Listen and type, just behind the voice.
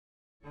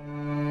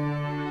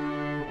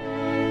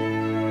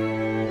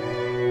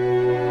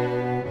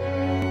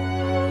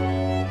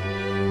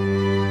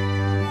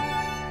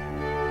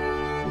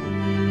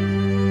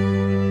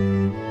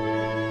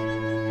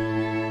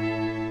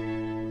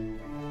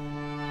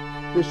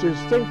This is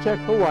ThinkTech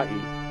Hawaii.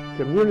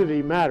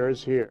 Community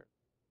matters here.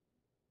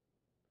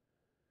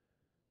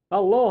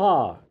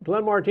 Aloha.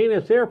 Glenn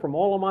Martinez here from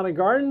Olamana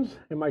Gardens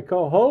and my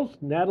co-host,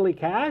 Natalie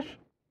Cash.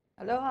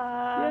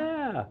 Aloha.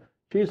 Yeah.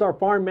 She's our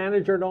farm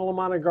manager at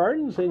Olamana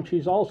Gardens, and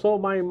she's also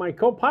my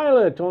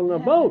co-pilot on the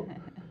boat.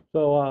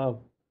 So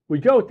we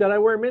joke that I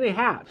wear many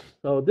hats.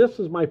 So this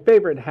is my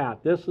favorite hat.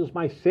 This is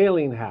my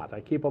sailing hat.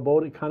 I keep a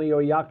boat at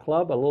Kanio Yacht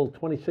Club, a little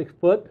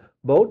 26-foot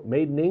boat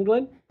made in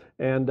England,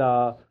 and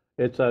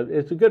it's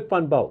a good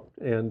fun boat.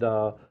 And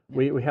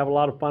we have a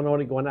lot of fun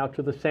on it, going out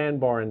to the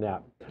sandbar and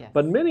that. Yes.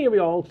 But many of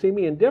y'all see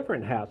me in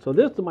different hats. So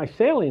this is my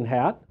sailing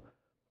hat.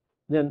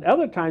 Then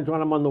other times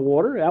when I'm on the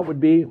water, that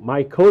would be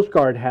my Coast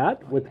Guard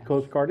hat with the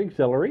Coast Guard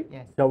Auxiliary.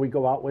 Yes. So we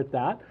go out with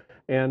that.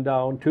 And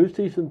on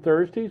Tuesdays and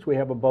Thursdays, we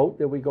have a boat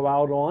that we go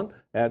out on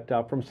at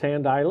from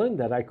Sand Island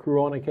that I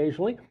crew on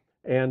occasionally.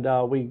 And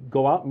we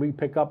go out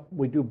and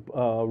we do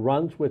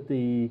runs with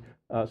the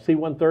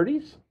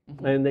C-130s.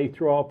 And they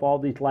throw off all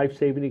these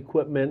life-saving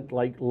equipment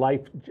like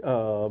life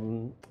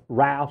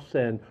rafts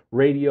and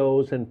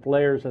radios and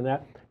flares and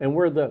that. And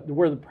we're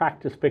the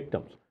practice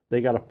victims.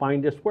 They got to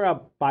find us. We're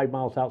up 5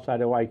 miles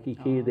outside of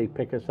Waikiki. They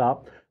pick us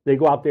up. They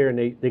go out there and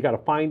they got to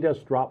find us,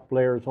 drop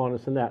flares on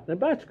us and that. And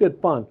that's good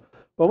fun.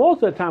 But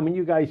most of the time when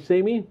you guys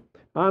see me,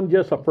 I'm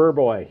just a fur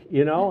boy,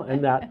 you know,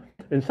 and that.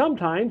 And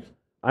sometimes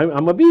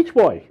I'm a beach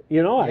boy,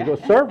 you know. I go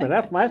surfing.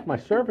 That's my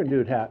surfing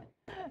dude hat.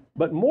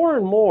 But more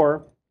and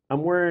more,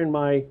 I'm wearing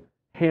my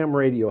ham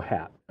radio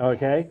hat,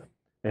 okay?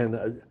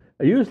 And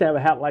I used to have a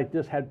hat like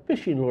this, had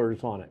fishing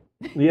lures on it,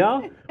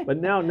 yeah?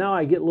 But now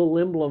I get little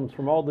emblems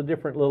from all the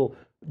different little,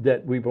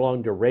 that we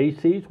belong to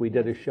RACES. We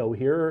did a show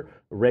here,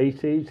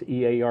 RACES,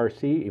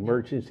 EARC,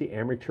 Emergency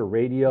Amateur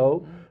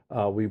Radio.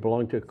 We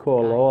belong to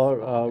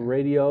Koaloa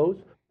radios.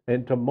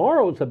 And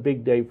tomorrow's a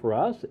big day for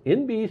us.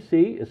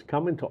 NBC is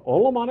coming to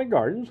Olamana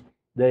Gardens.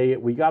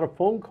 We got a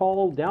phone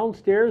call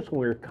downstairs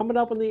when we were coming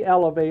up in the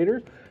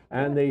elevators,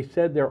 and they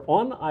said they're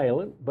on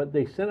island, but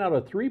they sent out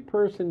a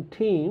 3-person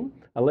team.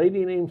 A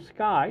lady named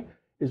Sky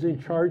is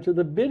in charge of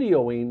the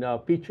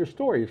videoing feature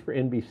stories for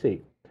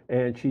NBC.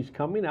 And she's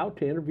coming out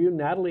to interview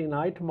Natalie and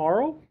I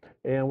tomorrow,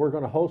 and we're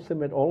going to host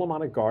them at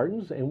Olamana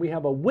Gardens. And we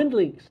have a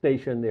WindLink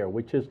station there,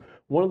 which is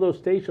one of those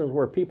stations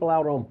where people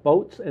out on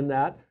boats and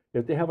that,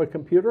 if they have a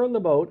computer on the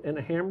boat and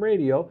a ham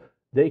radio,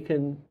 they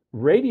can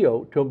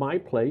radio to my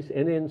place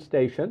and in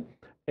station,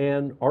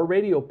 and our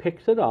radio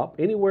picks it up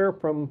anywhere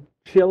from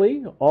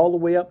Chile all the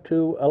way up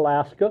to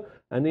Alaska,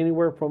 and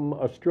anywhere from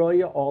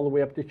Australia all the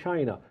way up to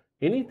China.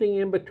 Anything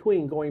in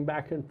between, going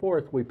back and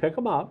forth, we pick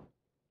them up.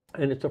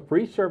 And it's a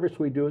free service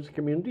we do as a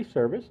community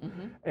service,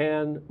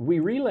 and we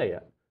relay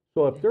it.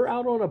 So if they're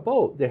out on a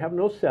boat, they have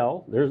no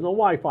cell, there's no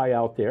Wi-Fi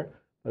out there,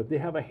 but if they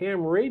have a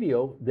ham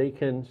radio, they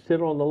can sit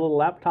on the little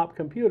laptop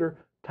computer,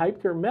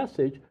 type their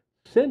message,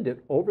 send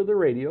it over the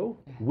radio.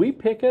 We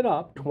pick it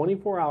up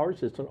 24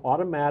 hours. It's an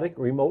automatic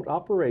remote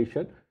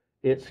operation.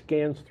 It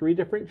scans 3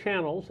 different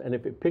channels, and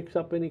if it picks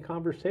up any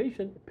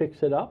conversation, it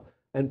picks it up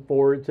and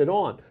forwards it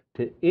on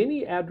to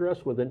any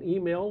address with an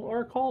email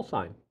or a call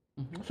sign.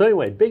 So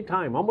anyway, big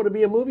time. I'm going to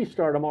be a movie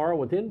star tomorrow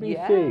with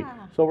NBC.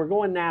 Yeah. So we're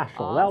going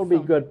national. Awesome. That'll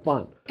be good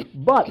fun.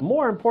 But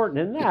more important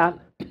than that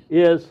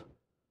is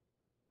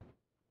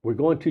we're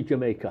going to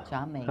Jamaica.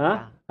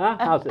 Jamaica. Huh?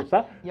 How's this?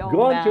 Huh? Yo,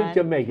 Going man. to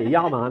Jamaica.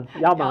 Yeah, man.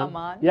 Yeah, man. Yeah,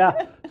 man. Yeah.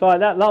 So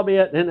that'll be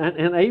it.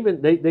 And I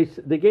even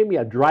they gave me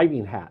a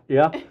driving hat.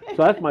 Yeah. So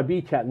that's my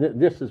beach hat. And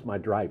this is my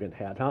driving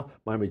hat. Huh?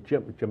 My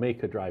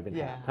Jamaica driving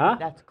hat. Huh?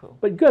 That's cool.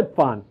 But good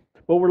fun.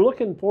 Well, we're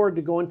looking forward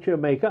to going to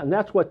Jamaica, and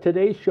that's what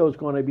today's show is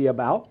going to be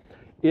about,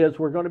 is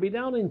we're going to be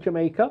down in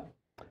Jamaica,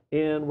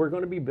 and we're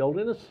going to be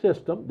building a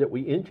system that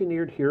we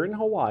engineered here in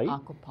Hawaii.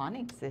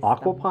 Aquaponics system.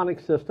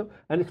 Aquaponics system,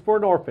 and it's for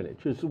an orphanage.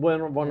 It's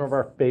one of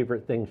our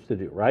favorite things to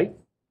do, right?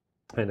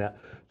 And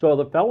so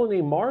the fellow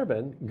named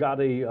Marvin got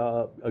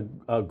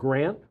a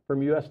grant from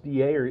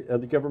USDA or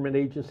the government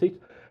agencies,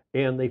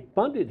 and they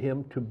funded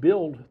him to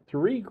build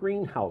 3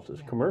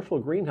 greenhouses, commercial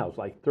greenhouses,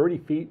 like 30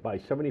 feet by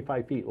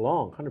 75 feet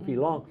long, 100 feet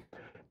long,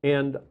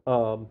 and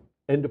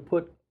to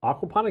put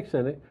aquaponics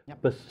in it,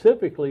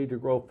 specifically to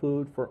grow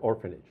food for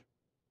orphanage,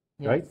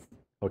 right?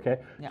 Okay,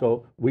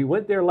 so we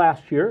went there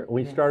last year, and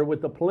we started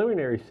with the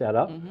preliminary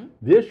setup.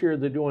 This year,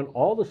 they're doing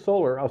all the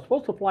solar. I was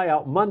supposed to fly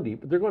out Monday,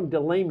 but they're going to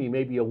delay me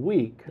maybe a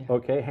week,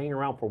 okay, hang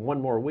around for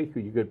 1 more week,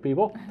 you good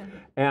people.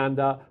 And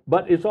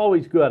but it's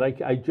always good.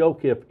 I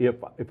joke,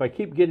 if I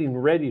keep getting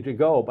ready to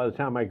go, by the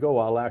time I go,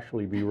 I'll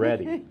actually be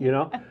ready, you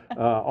know,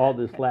 all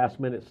this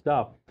last-minute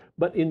stuff.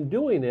 But in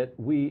doing it,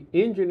 we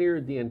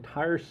engineered the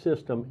entire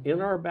system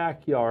in our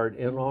backyard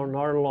and on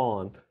our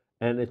lawn.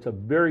 And it's a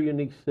very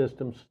unique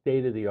system,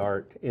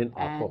 state-of-the-art in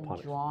aquaponics.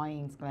 And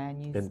drawings,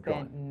 Glenn. You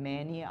spent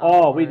many hours.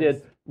 Oh, we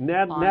did.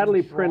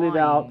 Natalie printed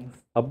out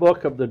a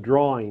book of the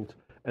drawings.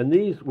 And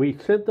these, we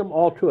sent them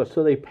all to us.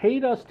 So they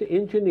paid us to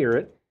engineer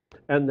it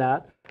and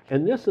that.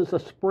 And this is a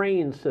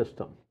spraying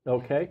system,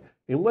 okay?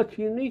 And what's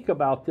unique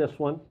about this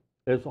one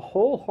is the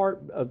whole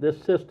heart of this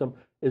system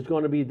is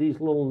going to be these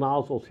little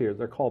nozzles here.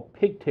 They're called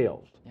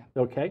pigtails,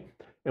 okay?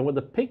 And with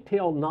the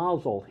pigtail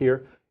nozzle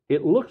here,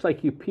 it looks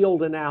like you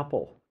peeled an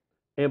apple.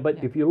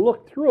 But if you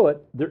look through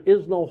it, there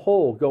is no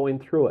hole going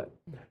through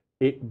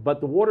it. But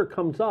the water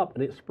comes up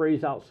and it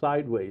sprays out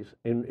sideways.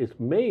 And it's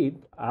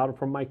made out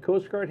from my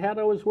Coast Guard hat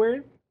I was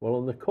wearing. Well,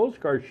 on the Coast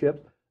Guard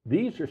ships,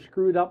 these are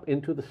screwed up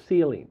into the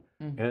ceiling.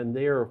 And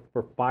they're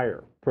for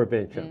fire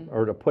prevention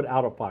or to put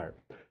out a fire.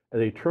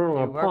 And they turn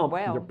on a pump,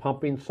 and they're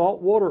pumping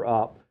salt water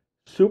up,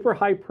 super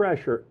high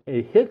pressure.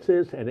 It hits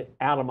this and it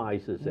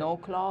atomizes it. No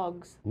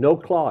clogs. No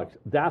clogs.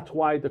 That's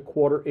why the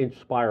 1/4-inch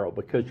spiral,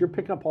 because you're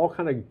picking up all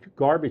kind of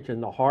garbage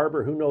in the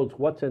harbor. Who knows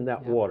what's in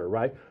that water,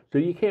 right? So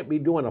you can't be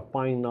doing a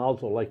fine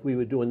nozzle like we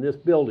would do in this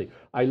building.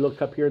 I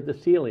look up here at the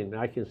ceiling and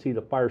I can see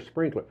the fire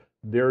sprinkler.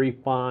 Very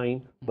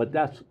fine, but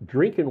that's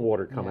drinking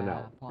water coming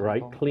out,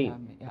 right?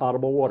 Clean,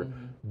 potable water.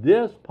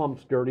 This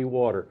pumps dirty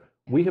water.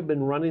 We have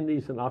been running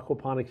these in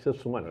aquaponics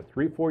system, what,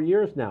 3-4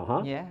 years now,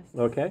 huh? Yes.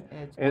 Okay.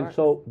 And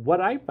so what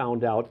I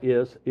found out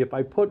is if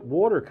I put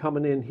water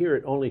coming in here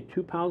at only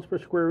 2 pounds per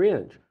square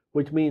inch,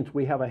 which means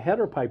we have a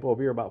header pipe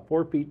over here about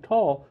 4 feet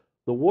tall,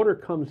 the water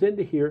comes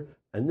into here,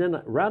 and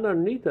then right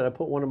underneath it, I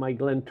put one of my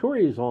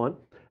Glenturies on,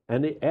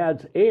 and it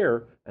adds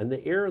air, and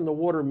the air and the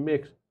water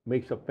makes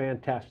a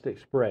fantastic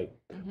spray.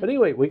 But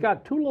anyway, we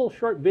got 2 little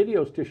short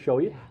videos to show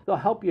you. They'll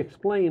help you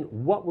explain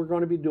what we're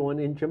going to be doing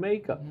in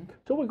Jamaica.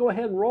 So we'll go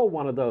ahead and roll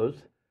one of those.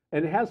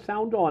 And it has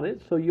sound on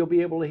it, so you'll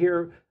be able to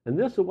hear. And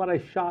this is what I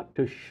shot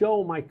to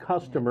show my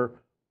customer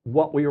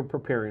what we were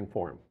preparing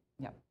for him.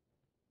 Yep.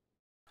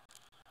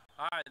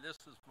 Hi, this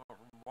is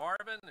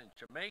Marvin in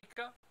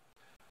Jamaica.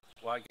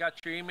 Well, I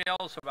got your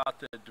emails about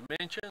the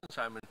dimensions.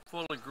 I'm in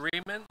full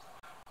agreement.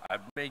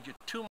 I've made you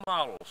 2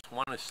 models.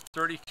 One is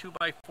 32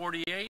 by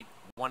 48,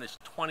 one is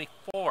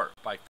 24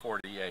 by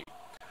 48.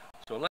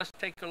 So let's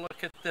take a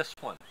look at this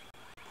one.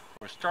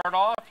 We'll start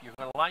off, you're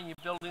going to line your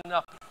building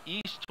up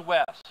east to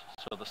west.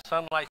 So the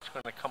sunlight's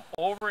going to come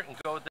over it and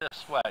go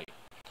this way.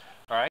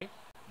 All right?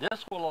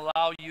 This will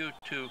allow you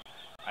to,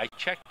 I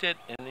checked it,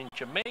 and in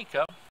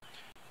Jamaica,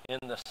 in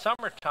the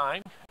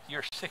summertime,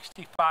 you're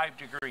 65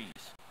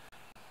 degrees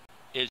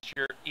is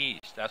your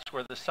east. That's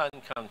where the sun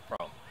comes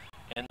from.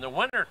 In the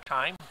winter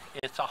time,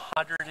 it's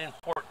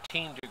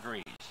 114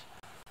 degrees.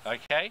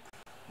 Okay?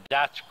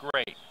 That's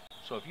great.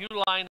 So if you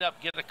line up,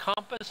 get a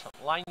compass,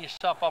 line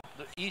yourself up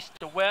the east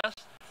to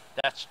west,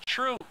 that's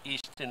true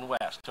east and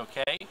west,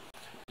 okay?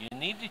 You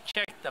need to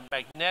check the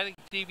magnetic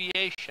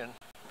deviation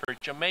for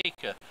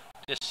Jamaica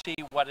to see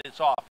what is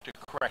off to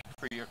correct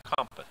for your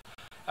compass.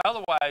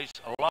 Otherwise,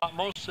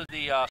 most of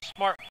the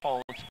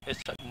smartphones,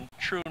 it's a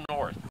true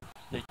north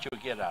that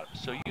you'll get out of.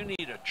 So you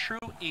need a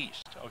true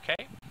east,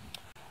 okay?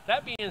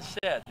 That being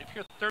said, if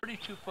you're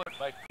 32 foot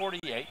by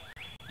 48,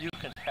 you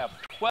can have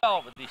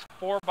 12 of these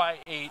 4 by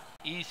 8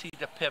 easy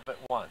to pivot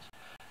ones.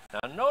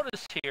 Now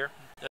notice here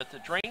that the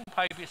drain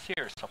pipe is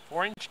here. It's a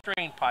 4-inch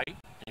drain pipe.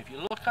 And if you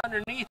look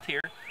underneath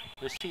here,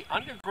 you'll see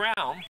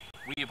underground,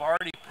 we've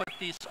already put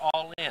these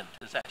all in.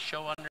 Does that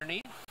show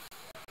underneath?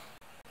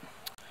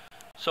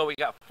 So we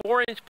got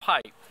 4-inch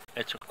pipe.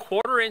 It's a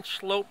 1/4-inch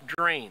slope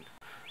drain.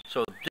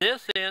 So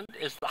this end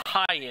is the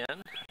high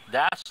end,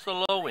 that's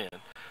the low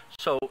end.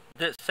 So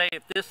say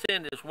if this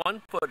end is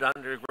 1 foot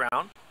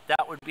underground,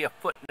 that would be 1.5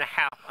 feet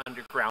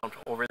underground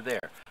over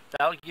there.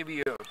 That'll give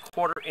you a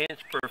 1/4 inch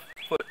per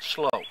foot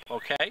slope,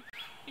 okay?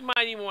 You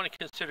might even want to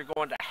consider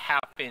going to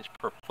 1/2 inch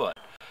per foot.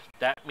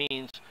 That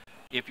means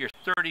if you're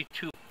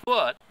 32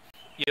 foot,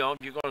 you know, if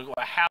you're going to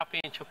go 1/2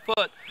 inch a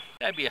foot,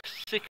 that'd be a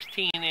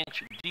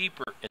 16-inch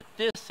deeper at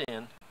this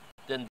end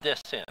than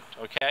this end,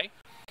 okay?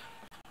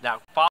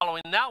 Now,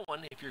 following that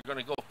one, if you're going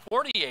to go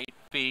 48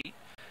 feet,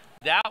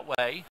 that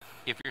way,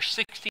 if you're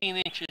 16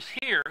 inches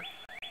here,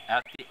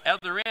 at the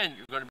other end,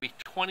 you're going to be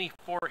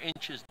 24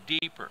 inches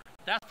deeper.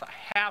 That's a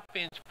 1/2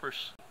 inch per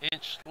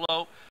inch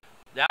slope.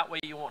 That way,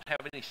 you won't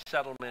have any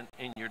settlement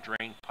in your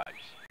drain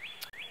pipes.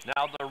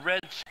 Now, the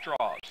red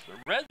straws. The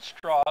red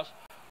straws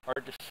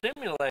are to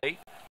simulate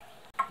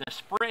the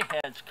spray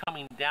heads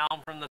coming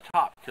down from the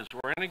top, because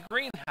we're in a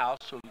greenhouse,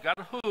 so we've got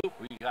a hoop,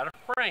 we've got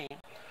a frame.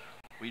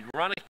 We'd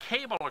run a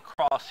cable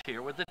across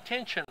here with a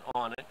tension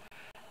on it,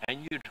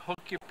 and you'd hook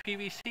your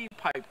PVC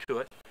pipe to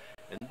it,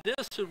 and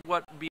this is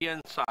what would be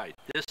inside.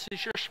 This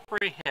is your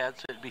spray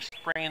heads that would be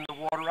spraying the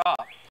water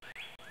up.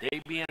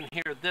 They'd be in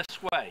here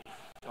this way,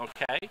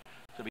 okay?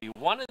 So be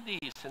one of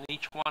these in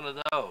each one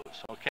of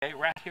those, okay?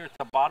 Right here at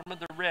the bottom of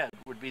the red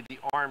would be the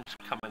arms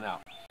coming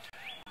out.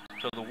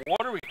 So the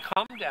water would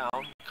come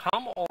down,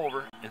 come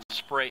over, and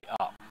spray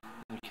up,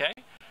 okay?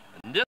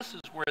 And this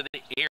is where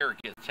the air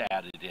gets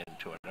added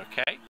into it,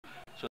 okay?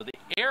 So the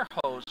air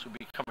hose would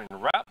be coming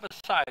right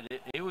beside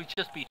it. It would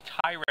just be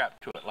tie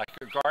wrapped to it like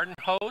a garden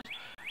hose,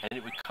 and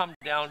it would come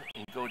down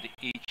and go to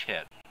each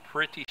head.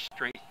 Pretty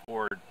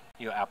straightforward,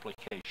 you know,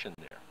 application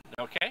there,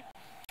 okay?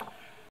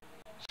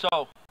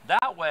 So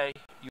that way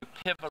you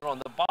pivot on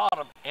the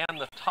bottom and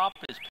the top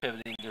is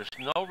pivoting. There's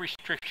no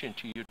restriction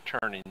to you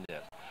turning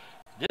this.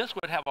 This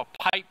would have a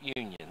pipe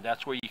union.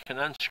 That's where you can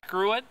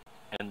unscrew it,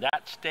 and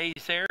that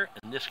stays there,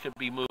 and this could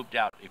be moved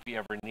out if you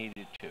ever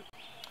needed to.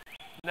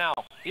 Now,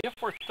 if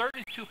we're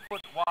 32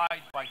 foot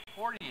wide by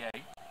 48,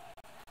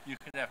 you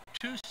can have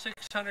two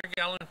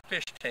 600-gallon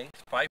fish tanks,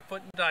 5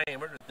 foot in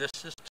diameter.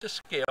 This is to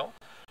scale.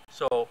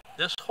 So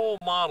this whole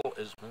model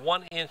is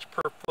 1 inch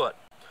per foot.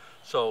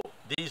 So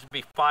these would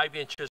be 5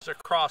 inches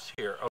across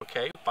here,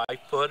 okay? 5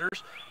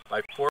 footers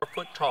by 4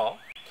 foot tall.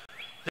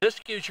 This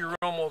gives you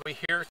room over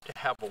here to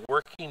have a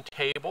working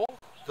table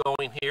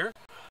going here.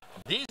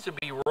 These would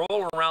be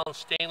roll around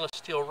stainless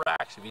steel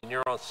racks. If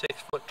you're on 6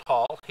 foot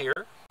tall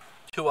here,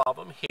 2 of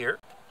them here,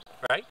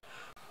 right?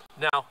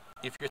 Now,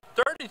 if you're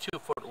 32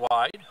 foot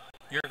wide,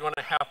 you're going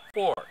to have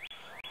 4.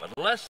 But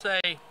let's say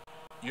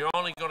you're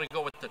only going to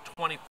go with the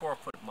 24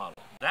 foot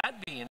model.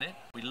 That being it,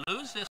 we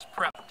lose this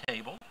prep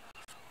table.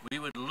 We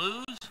would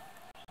lose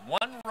 1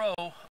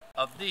 row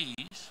of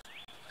these.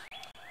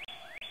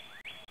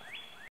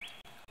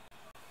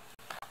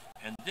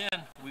 And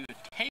then we would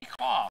take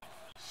off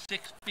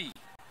 6 feet.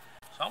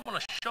 So I'm going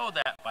to show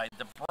that by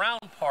the brown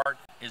part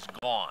is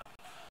gone.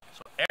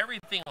 So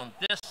everything on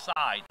this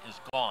side is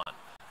gone.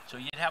 So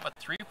you'd have a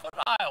 3 foot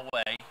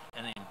aisleway,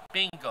 and then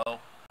bingo,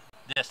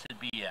 this would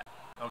be it,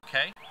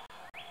 okay?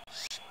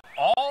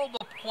 All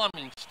the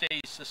plumbing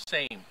stays the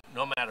same,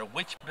 no matter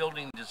which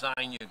building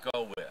design you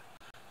go with.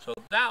 So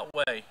that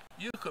way,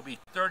 you could be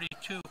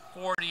 32,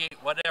 48,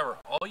 whatever.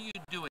 All you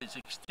do is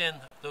extend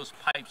those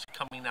pipes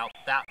coming out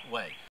that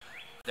way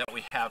that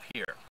we have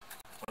here.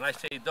 When I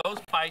say those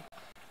pipes,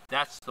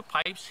 that's the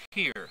pipes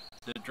here.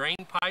 The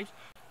drain pipes,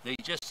 they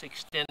just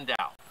extend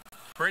out.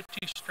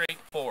 Pretty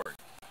straightforward.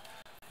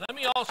 Let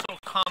me also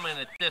comment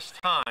at this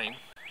time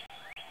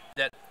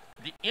that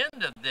the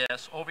end of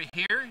this over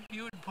here,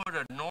 you would put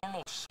a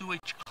normal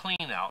sewage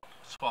clean out,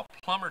 so a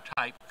plumber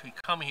type could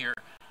come here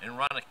and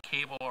run a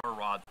cable or a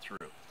rod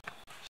through.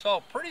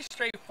 So pretty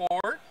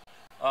straightforward.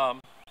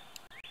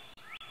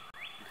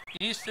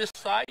 East this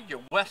side,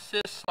 your west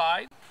this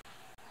side.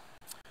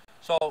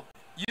 So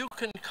you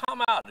can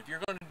come out, if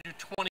you're going to do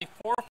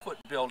 24 foot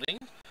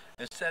buildings,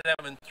 instead of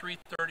having 3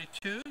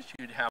 32s,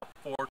 you'd have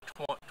 4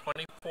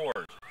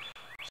 24s.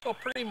 So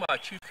pretty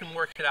much you can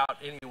work it out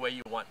any way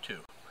you want to,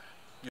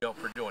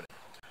 for doing it.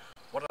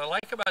 What I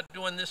like about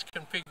doing this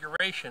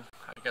configuration,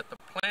 I got the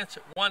plants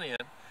at one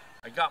end,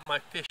 I got my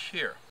fish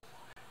here.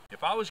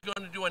 If I was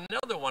going to do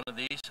another one of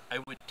these, I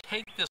would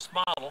take this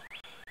model,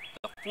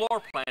 the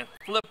floor plan,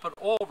 flip it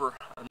over,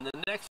 and the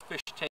next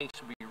fish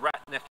tanks would be right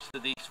next to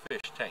these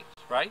fish tanks,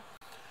 right?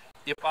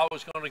 If I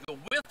was going to go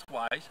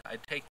widthwise,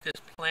 I'd take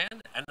this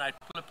plan and I'd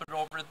flip it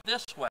over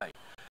this way.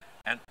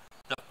 And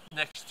the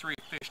next 3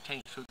 fish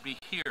tanks would be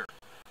here.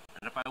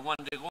 And if I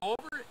wanted to go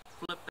over it,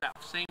 flip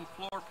that same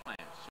floor plan.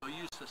 So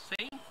use the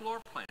same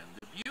floor plan.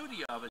 The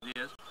beauty of it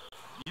is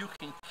you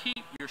can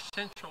keep your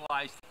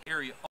centralized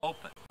area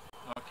open,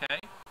 okay?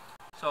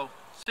 So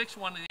 6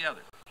 one to the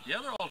other. The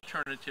other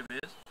alternative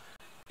is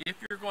if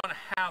you're going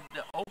to have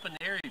the open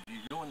area view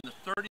doing the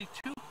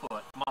 32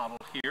 foot model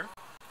here,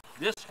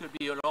 this could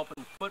be an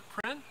open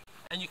footprint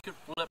and you could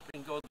flip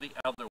and go the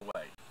other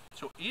way.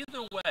 So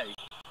either way,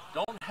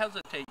 don't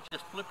hesitate,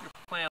 just flip your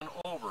plan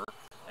over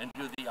and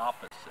do the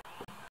opposite.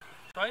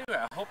 So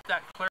anyway, I hope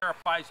that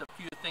clarifies a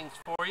few things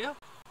for you.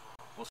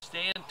 We'll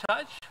stay in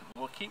touch.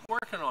 We'll keep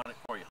working on it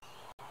for you.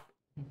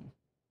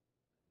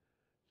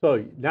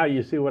 So now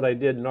you see what I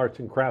did in arts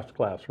and crafts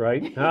class,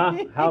 right?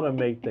 Huh? How to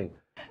make things.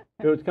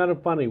 It was kind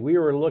of funny. We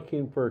were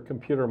looking for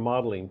computer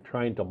modeling,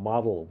 trying to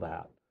model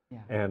that. Yeah.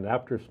 And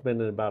after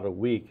spending about a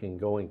week and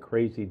going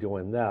crazy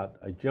doing that,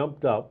 I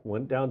jumped up,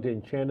 went down to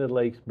Enchanted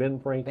Lake's Ben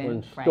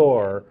Franklin's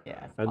store,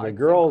 yes, and the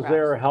girls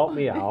there helped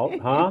me out,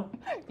 huh?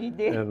 You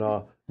did.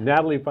 And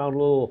Natalie found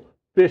little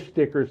fish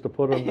stickers to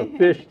put on the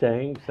fish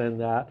tanks and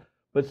that.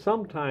 But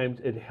sometimes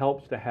it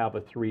helps to have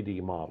a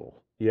 3D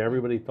model. Yeah,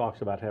 everybody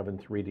talks about having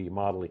 3D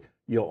modeling,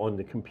 on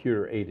the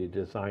computer-aided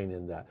design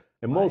in that.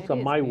 And most of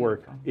my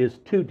work is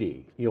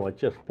 2D, it's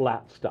just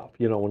flat stuff,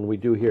 when we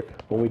do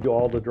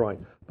all the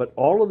drawing. But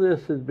all of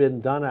this has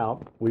been done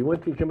out. We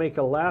went to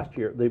Jamaica last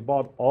year. They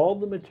bought all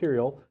the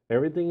material.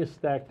 Everything is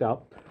stacked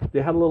up.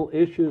 They had little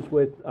issues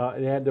with,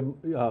 they had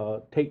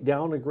to take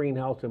down a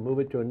greenhouse and move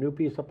it to a new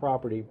piece of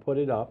property, put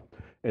it up.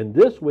 And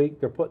this week,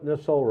 they're putting the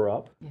solar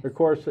up. Yes. Of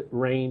course, it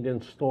rained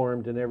and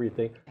stormed and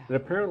everything. Yeah. And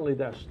apparently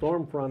that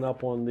storm front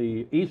up on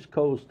the east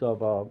coast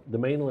of the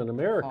mainland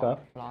America,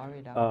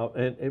 Florida.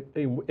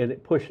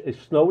 It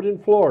snowed in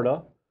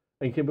Florida.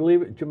 And you can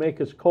believe it,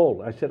 Jamaica's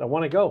cold. I said, I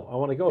want to go.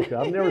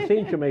 I've never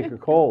seen Jamaica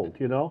cold,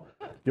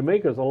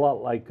 Jamaica's a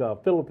lot like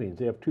Philippines.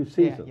 They have 2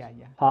 seasons. Yeah.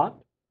 Hot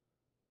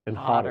and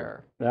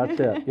hotter. That's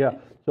it, yeah.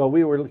 So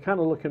we were kind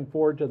of looking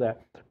forward to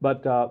that.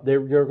 But they're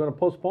going to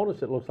postpone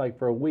us, it looks like,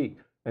 for a week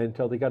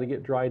until they got to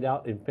get dried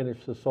out and finish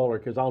the solar,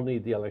 because I'll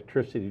need the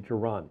electricity to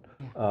run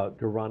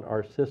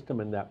our system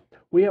and that.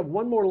 We have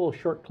one more little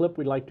short clip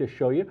we'd like to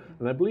show you,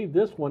 and I believe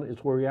this one is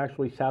where we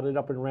actually sat it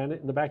up and ran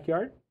it in the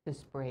backyard. The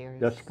sprayers.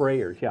 The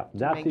sprayers, yeah.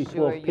 That's these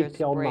little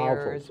pigtail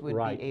nozzles. Would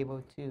be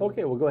able to.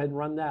 Okay, we'll go ahead and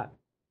run that.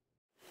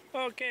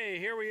 Okay,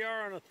 here we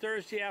are on a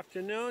Thursday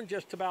afternoon,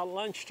 just about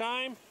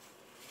lunchtime.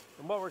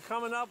 And what we're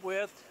coming up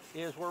with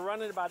is we're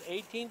running about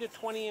 18 to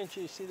 20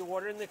 inches. You see the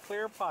water in the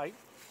clear pipe,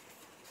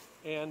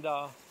 and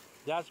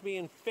that's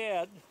being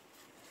fed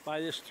by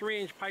this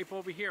 3-inch pipe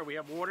over here. We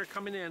have water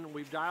coming in.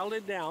 We've dialed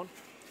it down.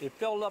 It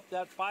filled up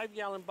that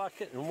 5-gallon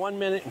bucket in 1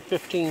 minute and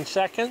 15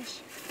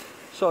 seconds.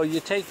 So you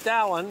take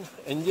that one,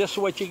 and this is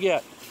what you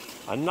get.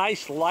 A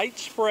nice light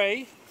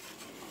spray,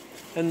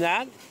 and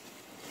that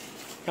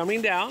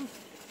coming down.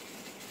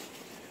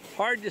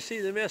 Hard to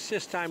see the mist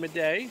this time of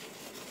day.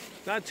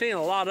 Not seeing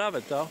a lot of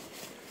it though.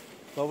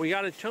 But we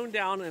got it tuned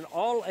down, and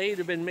all 8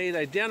 have been made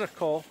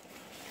identical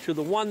to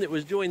the one that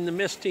was doing the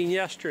misting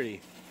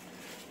yesterday.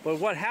 But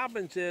what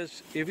happens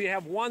is, if you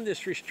have one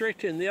that's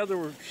restricted and the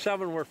other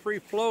 7 were free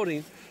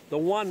floating, the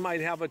one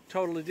might have a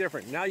totally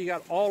different. Now you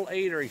got all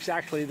 8 are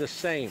exactly the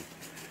same.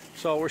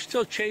 So we're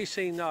still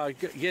chasing,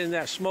 getting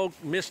that smoke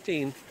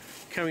misting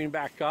coming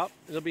back up.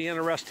 It'll be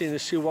interesting to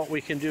see what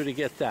we can do to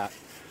get that.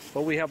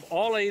 But we have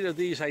all 8 of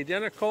these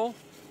identical,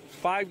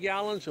 5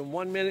 gallons in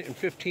 1 minute and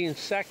 15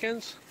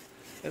 seconds.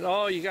 And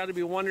oh, you got to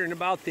be wondering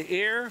about the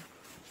air.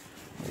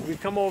 If we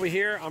come over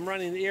here, I'm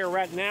running the air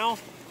right now.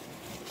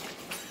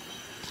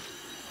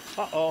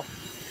 Uh-oh,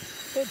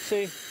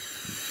 oopsie,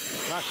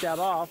 knock that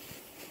off.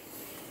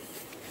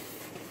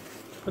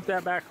 Put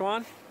that back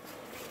on.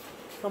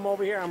 Come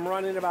over here, I'm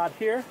running about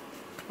here.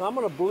 I'm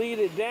gonna bleed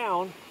it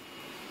down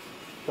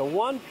to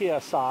 1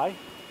 PSI.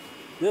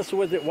 This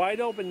with it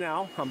wide open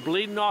now. I'm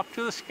bleeding off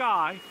to the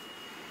sky.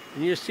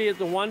 And you see at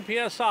the 1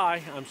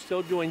 PSI, I'm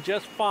still doing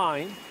just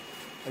fine.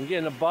 I'm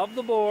getting above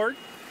the board,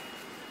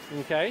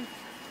 okay?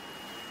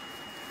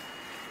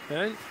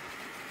 Okay.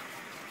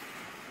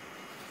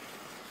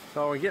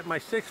 So I get my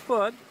 6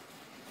 foot,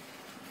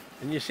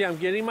 and you see I'm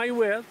getting my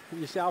width.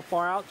 You see how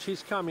far out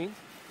she's coming.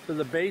 So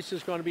the base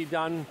is going to be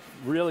done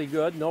really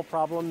good, no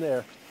problem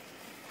there.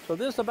 So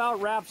this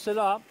about wraps it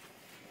up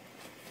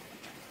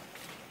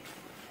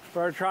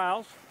for our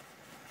trials.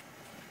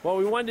 What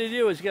we wanted to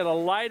do is get a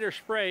lighter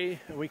spray,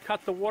 and we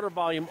cut the water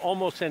volume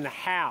almost in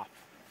half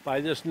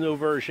by this new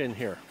version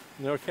here,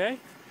 okay?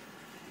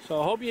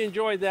 So I hope you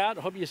enjoyed that.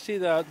 I hope you see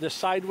the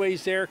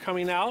sideways there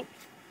coming out,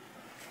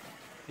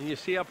 and you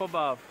see up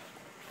above.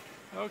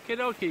 Okie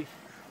dokie.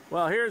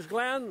 Well, here's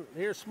Glenn,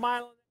 here's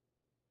smiling.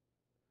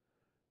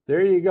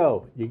 There you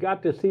go. You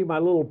got to see my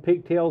little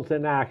pigtails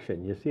in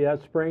action. You see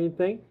that spraying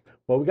thing?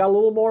 Well, we got a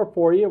little more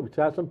for you. We've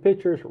got some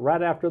pictures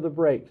right after the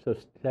break, so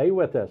stay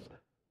with us.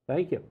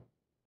 Thank you.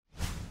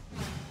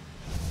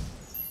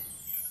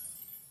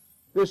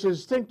 This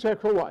is ThinkTech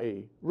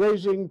Hawaii,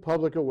 raising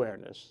public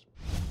awareness.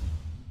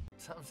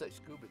 Some say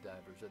scuba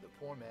divers are the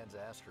poor man's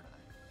astronaut.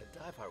 At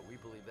DiveHeart, we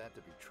believe that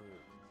to be true.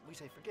 We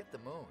say forget the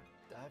moon.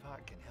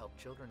 DiveHeart can help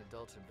children,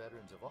 adults, and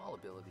veterans of all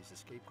abilities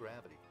escape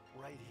gravity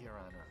right here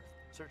on Earth.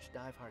 Search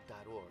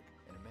diveheart.org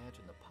and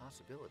imagine the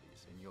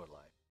possibilities in your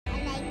life.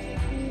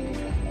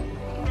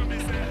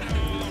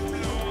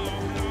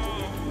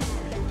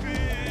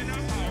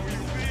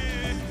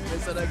 They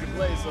said I could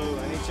play, so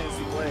any chance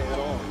to play at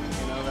all.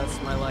 You know,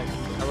 that's my life.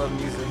 I love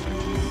music.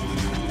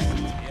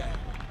 Yeah,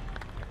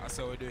 that's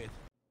how we do it.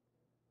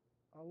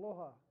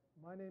 Aloha,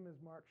 my name is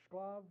Mark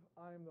Shklov.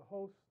 I am the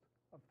host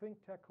of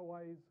ThinkTech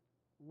Hawaii's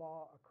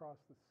Law Across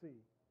the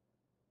Sea.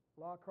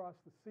 Law Across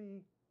the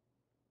Sea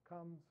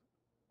comes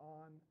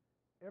on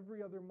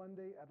every other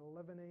Monday at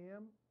 11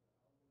 a.m.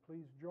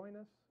 Please join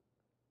us.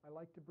 I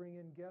like to bring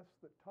in guests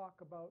that talk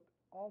about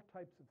all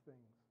types of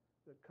things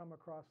that come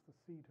across the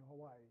sea to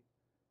Hawaii.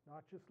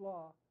 Not just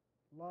law,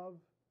 love,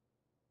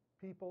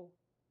 people,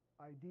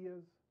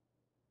 ideas,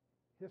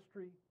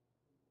 history.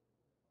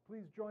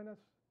 Please join us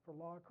for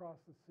Law Across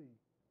the Sea.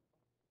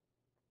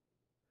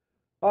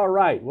 All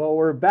right, well,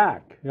 we're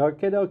back.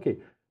 Okay.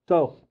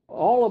 So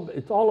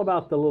it's all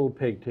about the little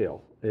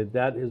pigtail.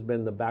 That has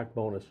been the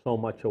backbone of so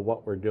much of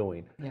what we're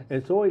doing. Yes.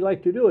 And so what we'd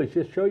like to do is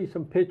just show you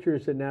some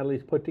pictures that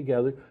Natalie's put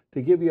together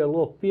to give you a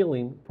little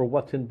feeling for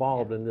what's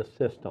involved in this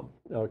system.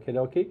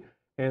 Okay.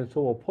 And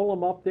so we'll pull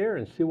them up there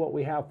and see what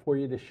we have for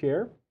you to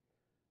share.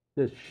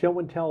 This show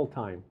and tell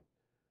time.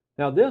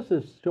 Now this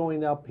is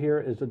showing up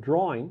here as a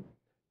drawing,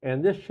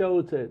 and this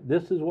shows that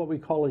this is what we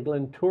call a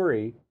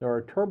glenturi, or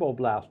a turbo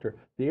blaster.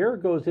 The air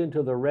goes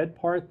into the red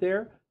part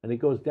there, and it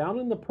goes down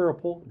in the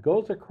purple,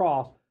 goes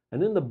across,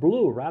 and in the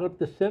blue, right up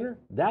the center,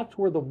 that's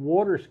where the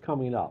water's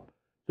coming up.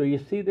 So you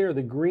see there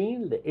the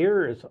green, the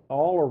air is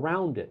all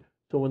around it.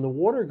 So when the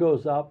water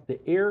goes up, the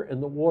air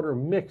and the water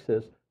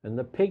mixes, and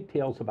the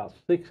pigtail's about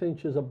 6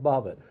 inches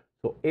above it.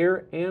 So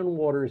air and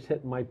water is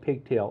hitting my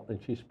pigtail, and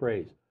she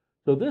sprays.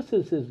 So this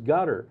is his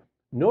gutter.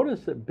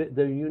 Notice that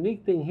the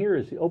unique thing here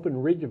is the open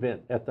ridge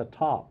vent at the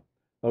top,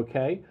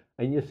 okay?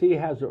 And you see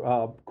it has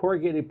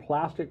corrugated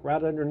plastic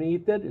right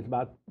underneath it. It's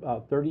about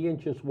 30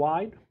 inches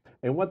wide.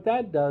 And what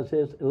that does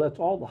is it lets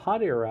all the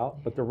hot air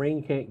out, but the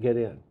rain can't get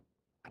in.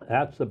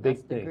 That's the big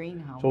thing. The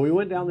greenhouse. So we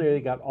went down there,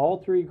 they got all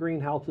 3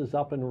 greenhouses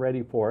up and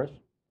ready for us.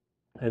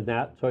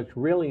 So it's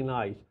really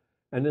nice.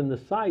 And then the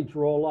sides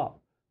roll up.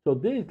 So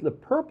the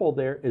purple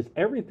there is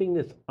everything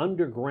that's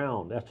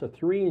underground. That's a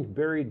 3-inch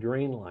buried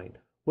drain line.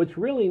 What's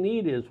really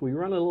neat is we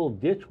run a little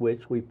ditch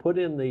witch. We put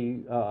in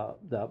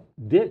the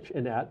ditch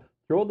in that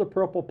throw the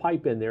purple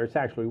pipe in there. It's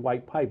actually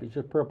white pipe. It's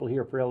just purple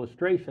here for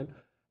illustration.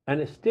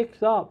 And it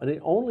sticks up, and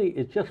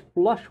it's just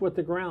flush with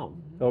the ground,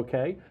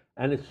 okay?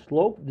 And it's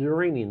slope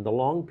draining. The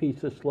long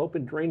pieces slope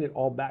and drain it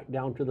all back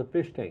down to the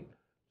fish tank.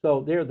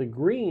 So there, the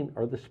green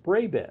are the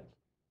spray beds.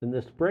 And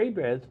the spray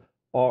beds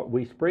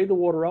we spray the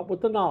water up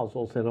with the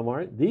nozzles in them, all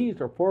right?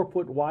 These are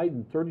 4-foot wide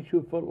and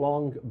 32-foot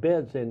long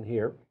beds in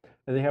here,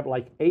 and they have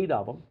like 8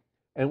 of them.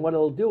 And what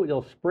it'll do,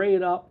 it'll spray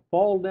it up,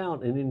 fall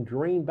down, and then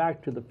drain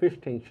back to the fish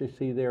tanks you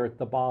see there at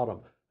the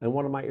bottom. And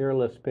one of my air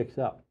lifts picks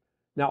up.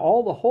 Now,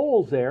 all the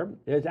holes there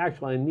is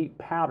actually a neat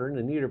pattern,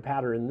 a neater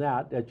pattern than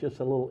that. That's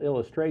just a little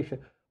illustration.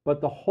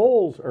 But the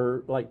holes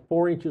are like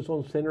 4 inches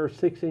on center,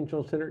 6 inches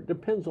on center. It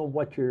depends on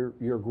what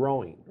you're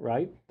growing,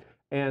 right?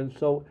 And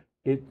so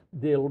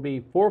it'll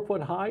be 4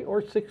 foot high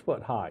or 6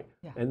 foot high,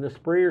 and the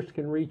sprayers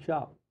can reach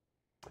up.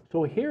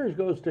 So here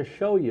goes to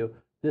show you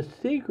the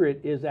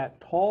secret is that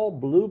tall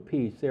blue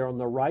piece there on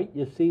the right.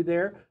 You see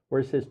there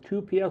where it says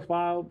 2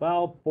 psi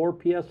valve, 4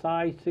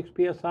 psi, 6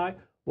 psi.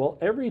 Well,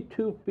 every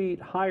 2 feet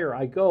higher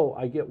I go,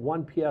 I get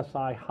 1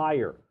 psi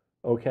higher,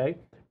 okay?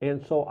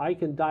 And so I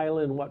can dial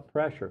in what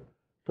pressure.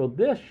 So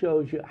this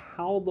shows you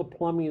how the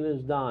plumbing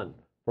is done,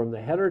 from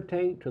the header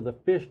tank to the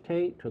fish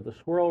tank to the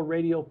swirl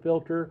radial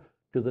filter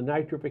to the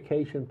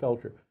nitrification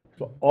filter.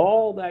 So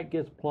all that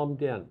gets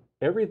plumbed in.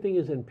 Everything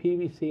is in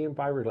PVC and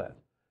fiberglass.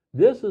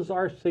 This is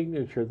our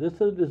signature. This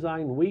is a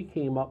design we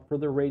came up for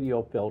the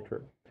radial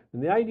filter.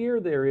 And the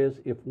idea there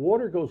is if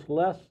water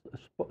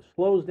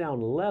slows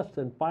down less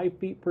than 5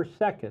 feet per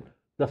second,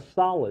 the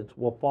solids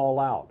will fall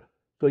out.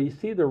 So you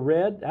see the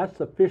red, that's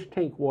the fish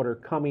tank water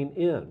coming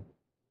in,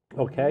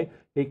 okay?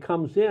 It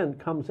comes in,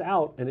 comes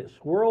out, and it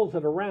swirls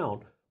it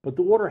around, but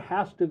the water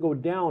has to go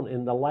down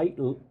in the light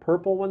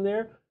purple one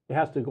there. It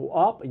has to go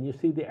up, and you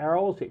see the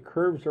arrows, it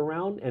curves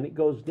around, and it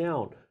goes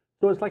down.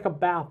 So it's like a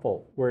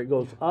baffle where it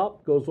goes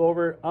up, goes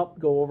over, up,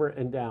 go over,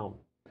 and down.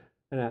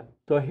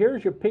 So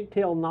here's your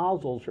pigtail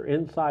nozzles are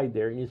inside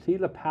there, and you see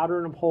the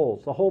pattern of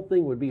holes. The whole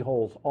thing would be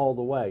holes all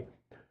the way.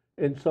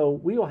 And so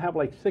we will have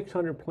like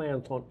 600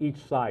 plants on each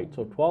side,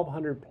 so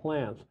 1,200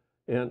 plants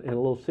in a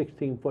little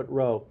 16-foot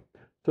row.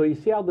 So you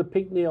see how the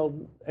pigtail,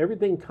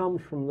 everything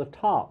comes from the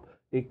top.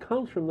 It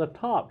comes from the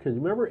top because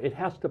remember, it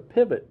has to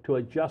pivot to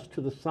adjust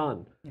to the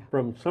sun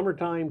from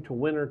summertime to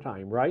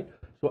wintertime, right?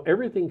 So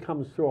everything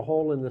comes through a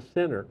hole in the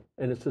center,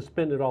 and it's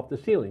suspended off the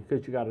ceiling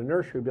because you got a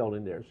nursery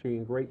building there, so you're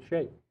in great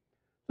shape.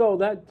 So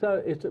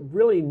it's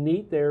really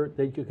neat there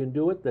that you can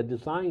do it, the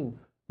design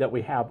that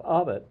we have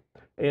of it.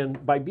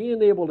 And by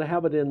being able to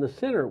have it in the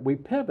center, we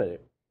pivot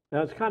it.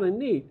 Now it's kind of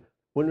neat.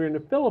 When we were in the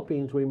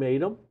Philippines, we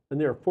made them, and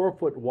they're 4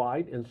 foot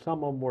wide, and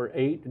some of them were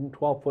 8 and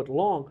 12 foot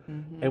long,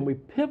 and we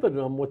pivoted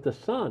them with the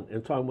sun,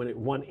 and so when it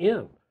went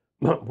in.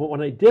 But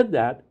when I did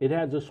that, it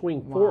had to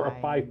swing 4 or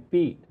 5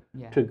 feet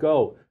to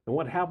go. And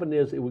what happened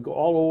is it would go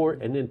all over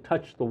and then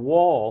touch the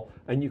wall,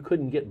 and you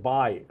couldn't get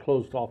by. It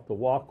closed off the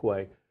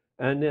walkway.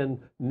 And then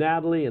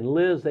Natalie and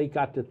Liz, they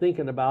got to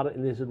thinking about it,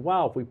 and they said,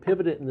 wow, if we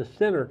pivot it in the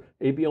center,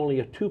 it'd be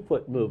only a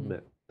 2-foot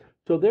movement.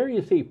 So there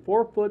you see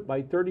 4 foot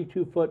by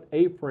 32 foot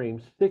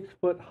A-frame, 6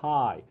 foot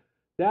high.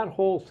 That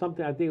holds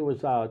something, I think it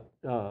was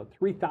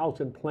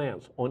 3,000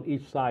 plants on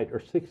each side, or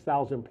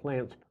 6,000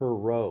 plants per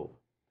row.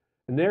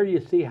 And there you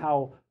see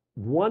how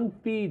one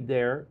feed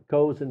there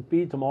goes and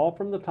feeds them all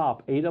from the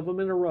top, 8 of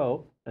them in a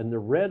row, and the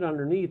red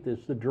underneath is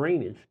the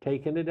drainage,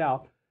 taking it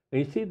out.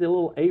 And you see the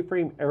little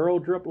A-frame arrow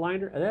drip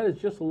liner? And that is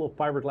just a little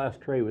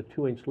fiberglass tray with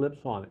 2-inch lips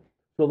on it.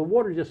 So the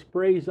water just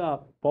sprays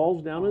up,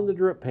 falls down in the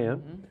drip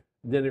pan,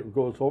 then it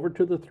goes over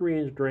to the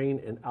 3-inch drain,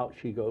 and out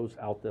she goes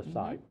out this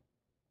side.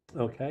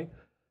 Okay?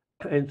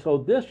 And so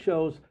this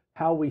shows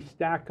how we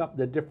stack up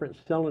the different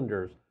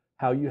cylinders,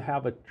 how you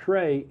have a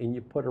tray and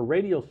you put a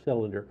radial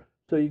cylinder.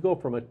 So you go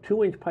from a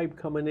 2-inch pipe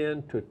coming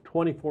in to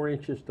 24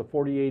 inches to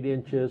 48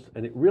 inches,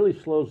 and it really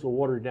slows the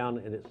water down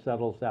and it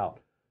settles out.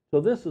 So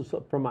this is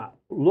from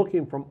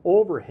looking from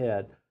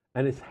overhead,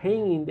 and it's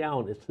hanging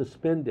down, it's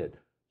suspended.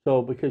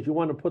 So because you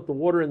want to put the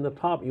water in the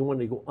top, you want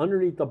to go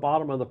underneath the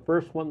bottom of the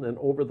first one, then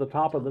over the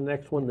top of the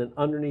next one, then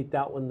underneath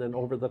that one, then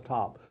over the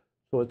top.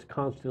 So it's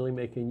constantly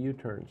making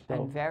U-turns. So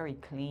And very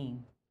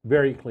clean.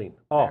 very clean.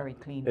 Oh, Very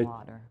clean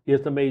water.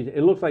 It's amazing.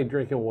 It looks like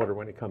drinking water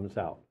when it comes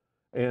out.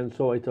 And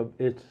so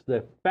it's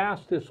the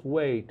fastest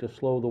way to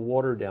slow the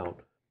water down.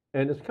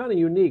 And it's kind of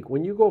unique.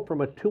 When you go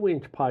from a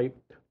 2-inch pipe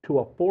to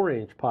a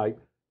 4-inch pipe,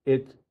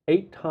 it's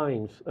 8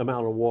 times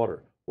amount of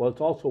water. Well,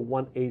 it's also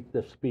 1/8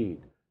 the speed.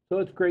 So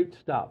it's great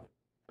stuff.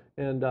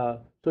 And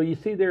so you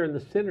see there in the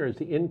center is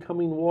the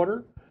incoming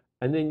water.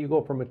 And then you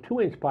go from a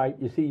 2-inch pipe,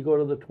 you see you go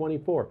to the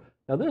 24.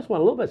 Now this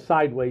one a little bit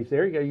sideways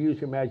there. You got to use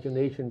your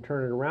imagination,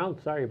 turn it around.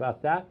 Sorry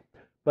about that.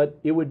 But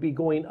it would be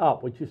going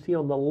up. What you see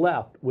on the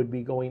left would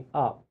be going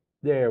up.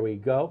 There we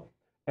go.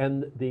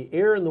 And the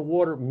air and the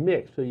water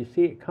mix. So you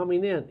see it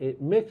coming in,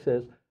 it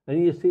mixes,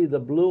 and you see the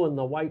blue and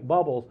the white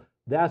bubbles.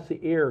 That's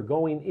the air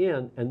going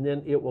in, and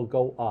then it will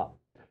go up.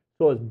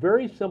 So it's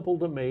very simple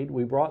to make.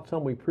 We brought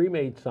some, we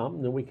pre-made some,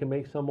 and then we can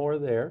make some more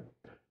there.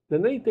 The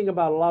neat thing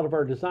about a lot of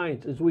our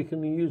designs is we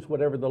can use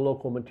whatever the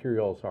local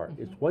materials are.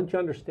 It's once you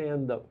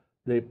understand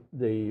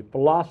the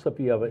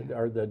philosophy of it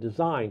or the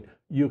design,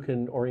 you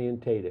can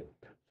orientate it.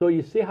 So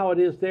you see how it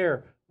is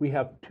there. We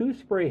have 2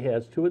 spray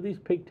heads, 2 of these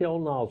pigtail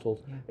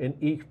nozzles in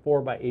each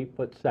 4 by 8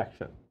 foot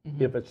section.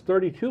 If it's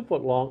 32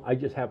 foot long, I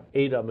just have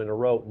 8 of them in a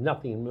row,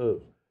 nothing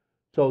moves.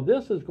 So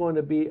this is going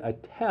to be a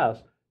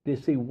test to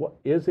see what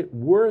is it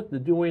worth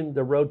doing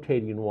the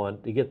rotating one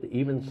to get the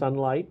even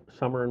sunlight,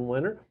 summer and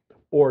winter,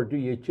 or do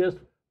you just,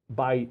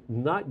 by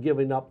not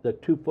giving up the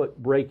 2 foot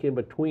break in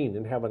between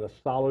and having a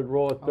solid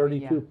row of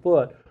 32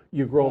 foot,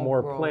 you grow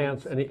more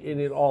plants and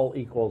it all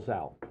equals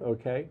out,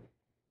 okay?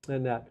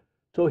 And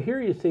so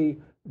here you see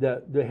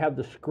that they have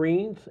the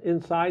screens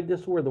inside.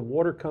 This is where the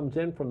water comes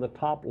in from the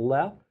top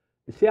left.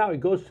 You see how it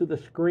goes to the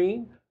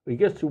screen? It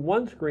gets to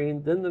one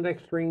screen, then the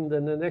next screen,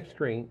 then the next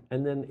screen,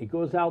 and then it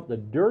goes out. The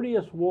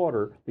dirtiest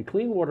water, the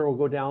clean water will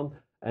go down,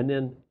 and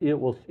then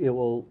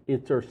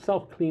it's their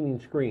self-cleaning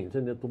screens.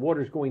 And if the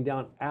water's going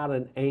down at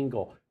an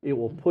angle, it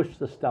will push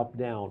the stuff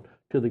down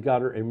to the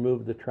gutter and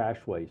move the trash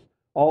waste.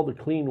 All the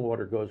clean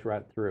water goes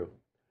right through.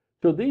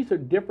 So these are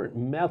different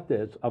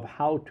methods of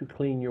how to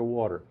clean your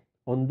water.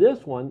 On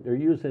this one, they're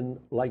using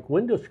like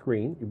window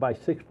screen, you buy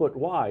 6 foot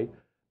wide,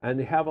 and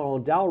they have it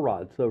on dowel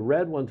rods. The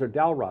red ones are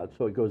dowel rods.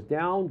 So it goes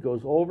down,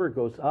 goes over,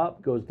 goes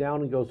up, goes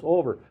down, and goes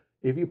over.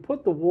 If you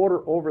put the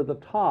water over the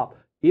top,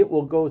 it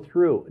will go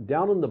through.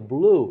 Down in the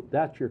blue,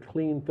 that's your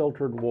clean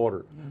filtered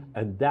water.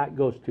 And that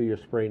goes to your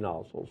spray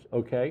nozzles,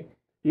 okay?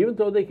 Even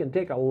though they can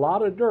take a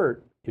lot of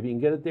dirt, if you can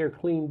get it there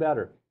clean,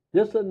 better.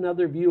 This is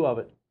another view of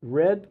it.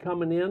 Red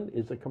coming in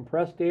is the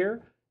compressed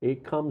air.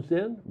 It comes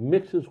in,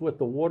 mixes with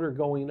the water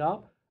going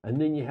up, and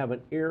then you have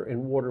an air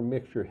and water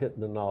mixture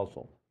hitting the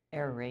nozzle.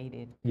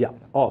 Aerated. Yeah.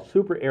 Oh,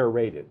 super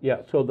aerated.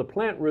 Yeah. So the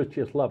plant roots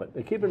just love it.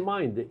 Now keep in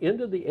mind, the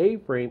end of the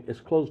A-frame is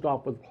closed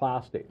off with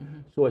plastic.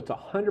 So it's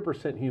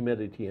 100%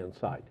 humidity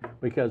inside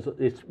because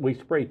we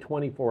spray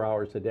 24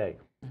 hours a day.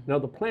 Now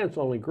the plants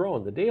only grow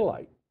in the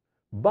daylight,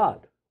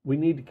 but we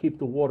need to keep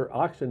the water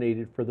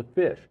oxygenated for the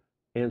fish.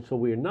 And so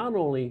we are not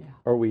only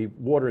are we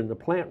watering the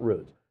plant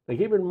roots. Now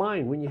keep in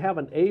mind, when you have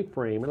an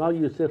A-frame, and I'll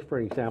use this for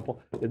an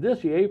example, if this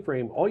is your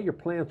A-frame, all your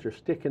plants are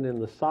sticking in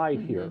the side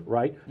here,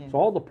 right? So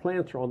all the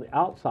plants are on the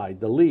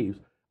outside, the leaves,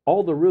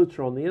 all the roots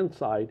are on the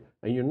inside,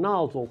 and your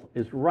nozzle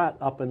is right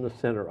up in the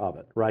center of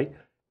it, right?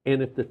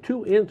 And if the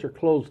 2 ends are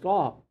closed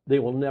off, they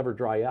will never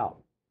dry out.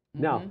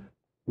 Now,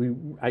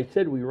 I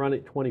said we run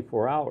it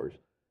 24 hours.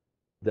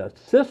 The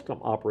system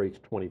operates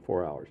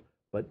 24 hours,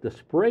 but the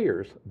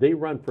sprayers, they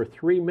run for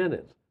 3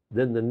 minutes.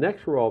 Then the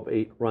next row of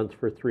 8 runs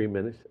for 3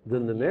 minutes.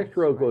 Then the next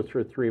row goes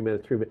for 3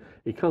 minutes, 3 minutes.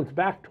 It comes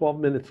back 12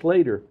 minutes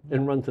later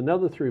and runs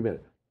another 3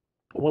 minutes.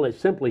 Well, it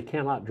simply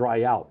cannot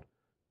dry out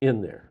in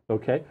there,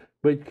 okay?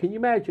 But can you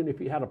imagine if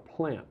you had a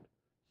plant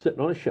sitting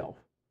on a shelf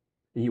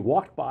and you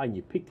walked by and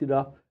you picked it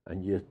up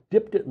and you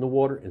dipped it in the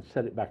water and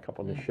set it back up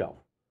on the shelf?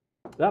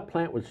 That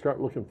plant would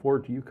start looking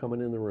forward to you coming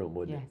in the room,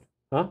 wouldn't it?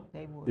 Huh?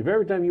 They would. If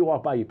every time you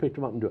walk by, you picked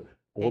them up and do it.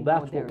 Well,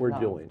 that's what we're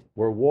doing.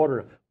 We're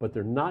watering, but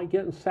they're not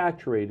getting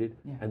saturated,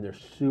 and they're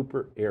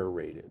super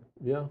aerated.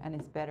 Yeah. And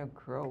it's better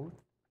growth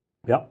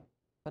Yep.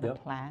 for the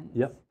plants.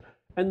 Yep.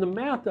 And the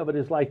math of it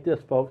is like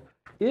this, folks.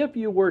 If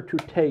you were to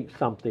take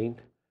something,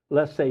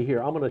 let's say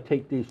here, I'm going to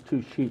take these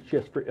 2 sheets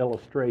just for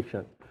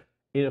illustration.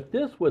 And if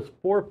this was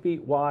 4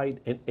 feet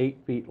wide and 8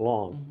 feet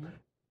long,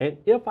 and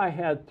if I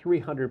had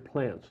 300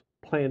 plants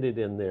planted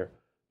in there,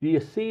 do you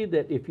see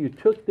that if you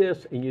took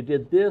this and you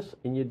did this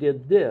and you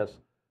did this,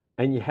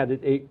 and you had it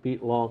 8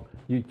 feet long,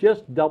 you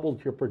just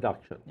doubled your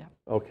production,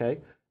 okay?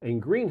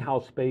 And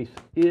greenhouse space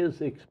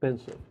is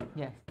expensive.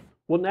 Yes.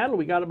 Well, Natalie,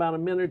 we got about a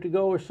minute to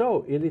go or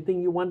so.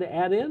 Anything you wanted to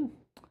add in?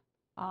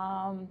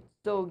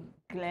 So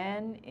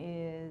Glenn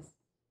is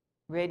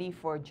ready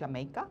for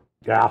Jamaica.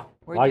 Yeah,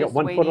 I got just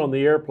 1 foot waiting. on the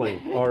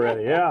airplane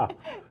already, yeah.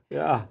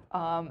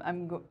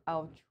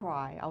 I'll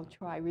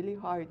try really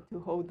hard to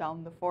hold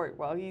down the fort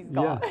while he's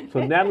gone. Yeah, so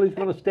Natalie's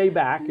going to stay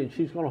back, and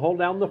she's going to hold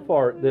down the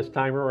fort this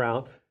time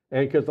around.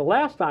 And because the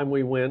last time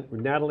we went,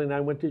 Natalie and I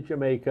went to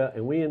Jamaica,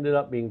 and we ended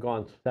up being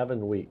gone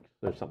 7 weeks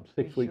or something,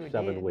 6 weeks,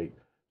 7 weeks.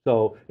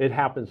 So it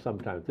happens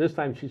sometimes. This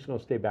time she's going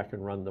to stay back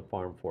and run the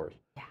farm for us.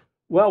 Yeah.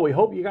 Well, we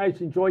hope you guys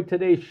enjoyed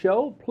today's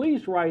show.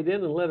 Please write in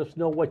and let us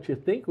know what you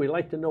think. We'd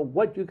like to know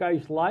what you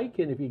guys like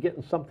and if you're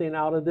getting something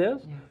out of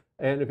this. Yeah.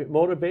 And if it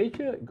motivates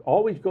you,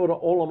 always go to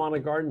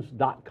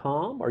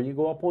olamanagardens.com, or you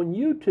go up on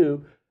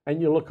YouTube and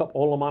you look up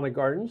Olamana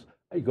Gardens.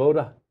 You go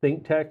to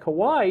ThinkTech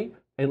Hawaii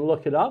and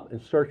look it up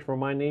and search for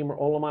my name or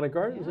Olamana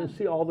Gardens and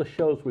see all the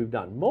shows we've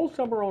done. Most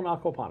of them are on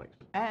Aquaponics.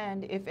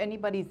 And if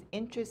anybody's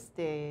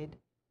interested,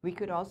 we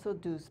could also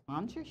do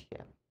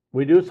sponsorship.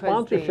 We do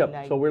sponsorship,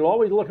 so we're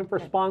always looking for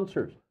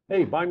sponsors.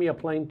 Hey, buy me a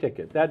plane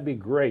ticket. That'd be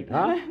great,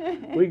 huh?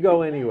 We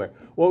go anywhere.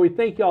 Well, we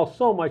thank you all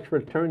so much for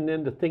tuning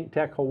in to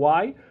ThinkTech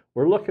Hawaii.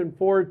 We're looking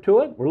forward to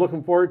it. We're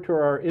looking forward to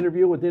our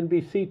interview with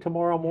NBC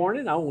tomorrow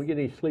morning. I won't get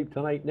any sleep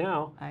tonight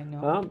now. I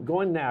know.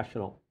 Going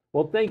national.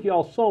 Well, thank you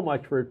all so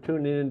much for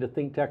tuning in to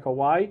ThinkTech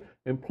Hawaii,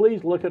 and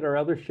please look at our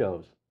other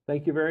shows.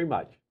 Thank you very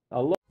much.